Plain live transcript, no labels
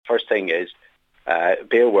first thing is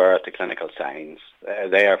be aware of the clinical signs.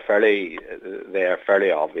 They are fairly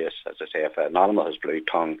obvious. As I say, if an animal has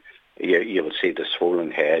Bluetongue, you will see the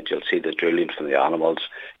swollen head, you'll see the drooling from the animals,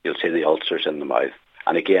 you'll see the ulcers in the mouth.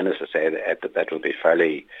 And again, as I say, it will be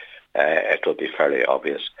fairly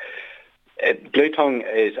obvious. Bluetongue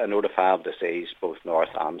is a notifiable disease both north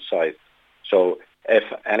and south. So if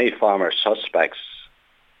any farmer suspects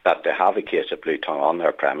that they have a case of Bluetongue on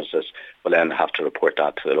their premises, will then have to report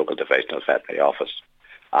that to the local Divisional Veterinary Office.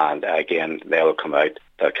 And again, they will come out,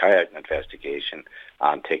 they'll carry out an investigation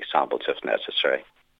and take samples if necessary.